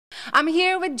I'm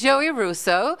here with Joey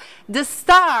Russo, the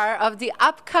star of the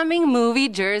upcoming movie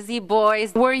Jersey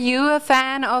Boys. Were you a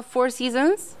fan of Four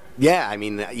Seasons? Yeah, I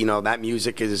mean, you know, that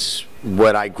music is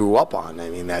what I grew up on. I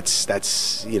mean, it's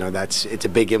a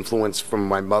big influence from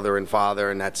my mother and father,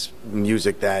 and that's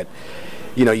music that,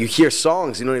 you know, you hear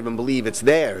songs, you don't even believe it's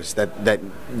theirs, that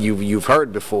you've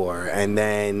heard before. And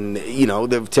then, you know,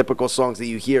 the typical songs that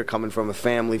you hear coming from a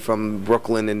family from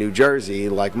Brooklyn and New Jersey,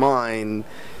 like mine,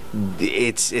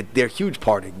 they're a huge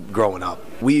part of growing up.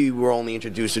 We were only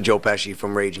introduced to Joe Pesci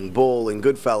from Raging Bull and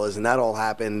Goodfellas, and that all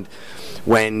happened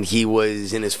when he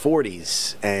was in his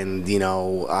 40s. And, you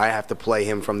know, I have to play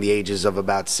him from the ages of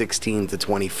about 16 to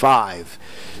 25.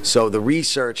 So the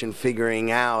research and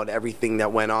figuring out everything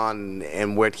that went on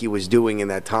and what he was doing in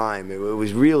that time, it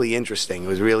was really interesting. It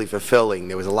was really fulfilling.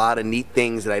 There was a lot of neat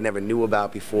things that I never knew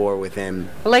about before with him.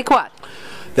 Like what?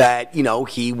 That, you know,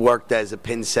 he worked as a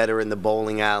pin setter in the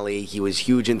bowling alley. He was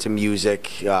huge into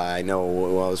music. I know,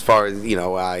 well, as far as, you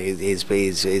know,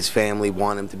 his family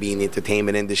wanted him to be in the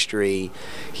entertainment industry.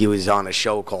 He was on a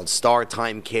show called Star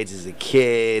Time Kids as a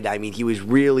kid. I mean, he was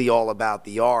really all about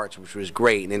the arts, which was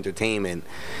great, and entertainment.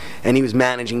 And he was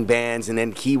managing bands, and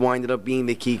then he winded up being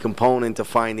the key component to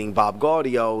finding Bob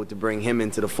Gaudio to bring him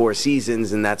into the Four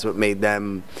Seasons, and that's what made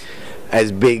them as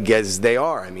big as they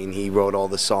are. I mean, he wrote all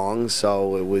the songs,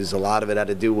 so it was a lot of it had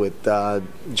to do with Joe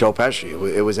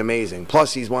Pesci. It was amazing.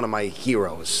 Plus, he's one of my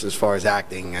heroes as far as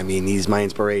acting. I mean, he's my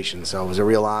inspiration, so it was a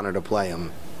real honor to play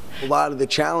him. A lot of the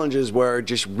challenges were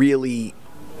just really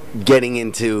getting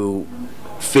into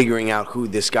figuring out who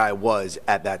this guy was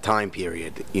at that time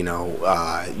period. You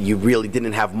know, you really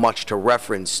didn't have much to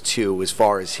reference to as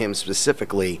far as him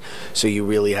specifically, so you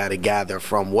really had to gather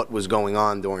from what was going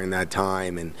on during that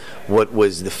time and what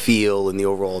was the feel and the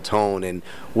overall tone, and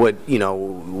what, you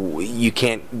know, you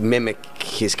can't mimic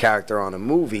his character on a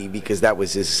movie because that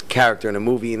was his character in a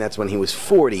movie, and that's when he was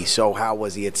 40, so how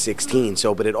was he at 16?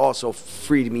 So, but it also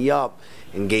freed me up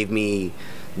and gave me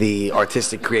the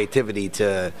artistic creativity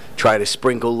to try to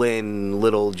sprinkle in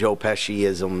little Joe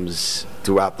Pesci-isms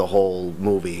throughout the whole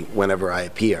movie whenever I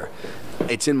appear.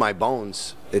 It's in my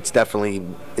bones. It's definitely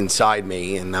inside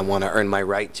me, and I want to earn my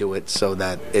right to it so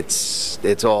that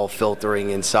it's all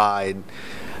filtering inside.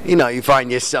 You know, you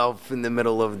find yourself in the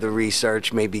middle of the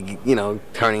research, maybe, you know,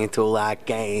 turning into a lack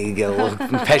gang, you get a little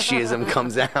Pesciism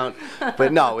comes out.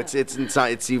 But no, it's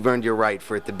inside. You've earned your right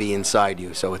for it to be inside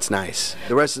you, so it's nice.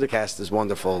 The rest of the cast is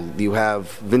wonderful. You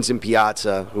have Vincent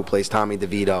Piazza, who plays Tommy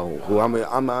DeVito, who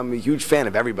I'm a huge fan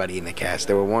of everybody in the cast.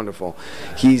 They were wonderful.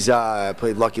 He's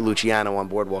played Lucky Luciano on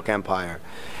Boardwalk Empire.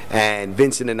 And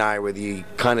Vincent and I were the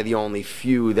only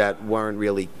few that weren't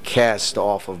really cast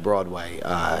off of Broadway.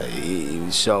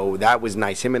 So that was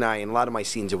nice. Him and I, and a lot of my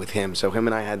scenes are with him, so him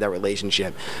and I had that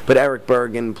relationship. But Eric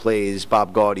Bergen plays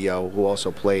Bob Gaudio, who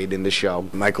also played in the show.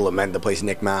 Michael Amenda plays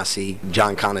Nick Massey.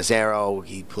 John Cannizzaro,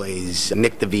 he plays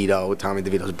Nick DeVito, Tommy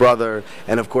DeVito's brother.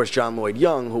 And of course, John Lloyd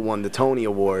Young, who won the Tony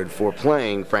Award for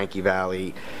playing Frankie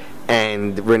Valli,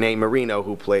 and Renee Marino,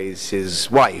 who plays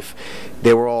his wife.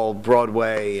 They were all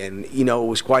Broadway, and, you know, it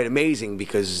was quite amazing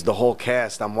because the whole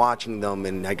cast, I'm watching them,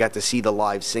 and I got to see the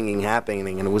live singing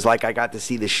happening, and it was like I got to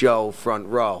see the show front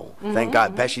row. Thank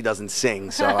God Pesci doesn't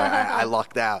sing, so I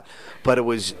lucked out. But it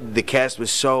was, the cast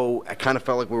was so, I kind of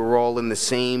felt like we were all in the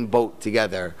same boat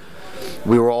together.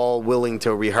 We were all willing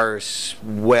to rehearse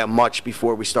much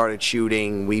before we started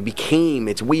shooting. We became,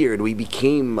 it's weird, we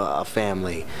became a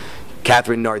family.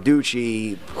 Catherine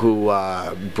Narducci, who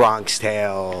Bronx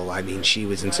Tale, I mean, she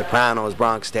was in Sopranos,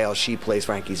 Bronx Tale, she plays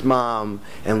Frankie's mom,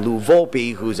 and Lou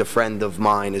Volpe, who's a friend of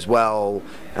mine as well,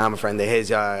 and I'm a friend of his.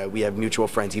 We have mutual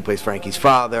friends. He plays Frankie's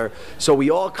father. So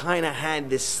we all kind of had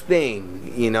this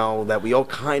thing, you know, that we all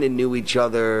kind of knew each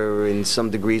other in some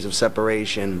degrees of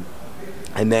separation.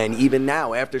 And then even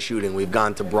now, after shooting, we've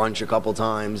gone to brunch a couple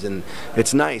times, and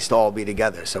it's nice to all be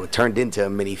together. So it turned into a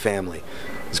mini family.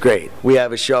 It's great. We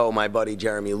have a show, my buddy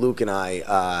Jeremy Luke and I,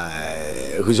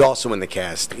 who's also in the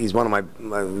cast. He's one of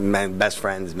my best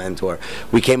friends, mentor.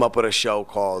 We came up with a show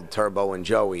called Turbo and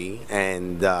Joey,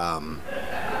 and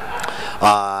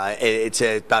it's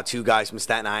about two guys from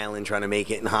Staten Island trying to make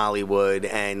it in Hollywood,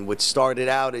 and what started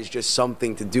out as just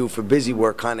something to do for busy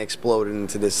work kind of exploded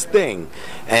into this thing.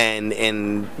 And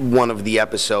in one of the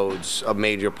episodes, a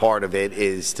major part of it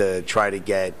is to try to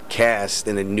get cast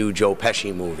in a new Joe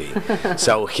Pesci movie.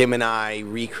 So him and I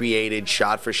recreated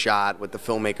shot for shot with the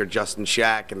filmmaker Justin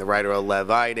Shack and the writer Lev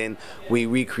Iden. We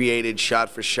recreated shot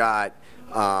for shot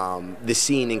the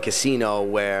scene in Casino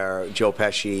where Joe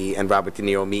Pesci and Robert De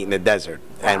Niro meet in the desert.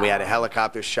 And we had a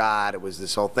helicopter shot. It was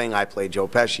this whole thing. I played Joe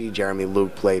Pesci. Jeremy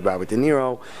Luke played Robert De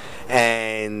Niro.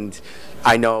 And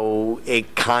I know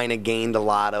it kind of gained a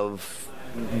lot of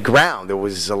ground. There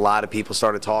was a lot of people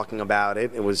started talking about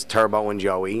it. It was Turbo and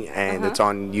Joey, and it's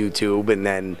on YouTube. And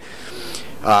then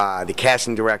the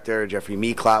casting director, Jeffrey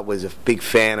Meeklot, was a big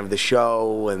fan of the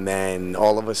show, and then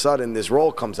all of a sudden this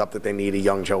role comes up that they need a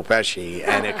young Joe Pesci,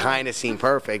 and it kind of seemed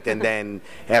perfect. And then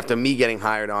after me getting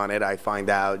hired on it, I find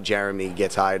out Jeremy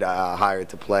gets hired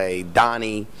to play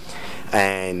Donnie,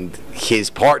 and his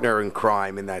partner in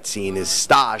crime in that scene is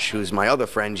Stash, who's my other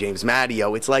friend, James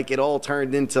Matteo. It's like it all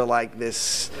turned into like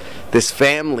this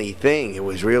family thing. It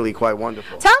was really quite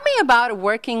wonderful. Tell me about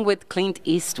working with Clint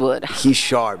Eastwood. He's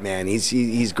sharp, man.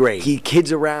 He's great. He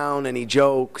kids around and he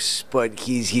jokes, but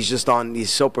he's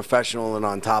so professional and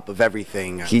on top of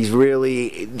everything. He's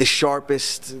really the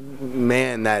sharpest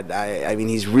man that I mean,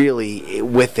 he's really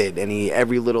with it, and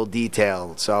every little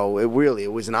detail. So it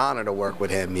was an honor to work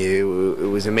with him. It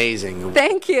was amazing.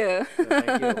 Thank you.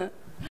 Thank you.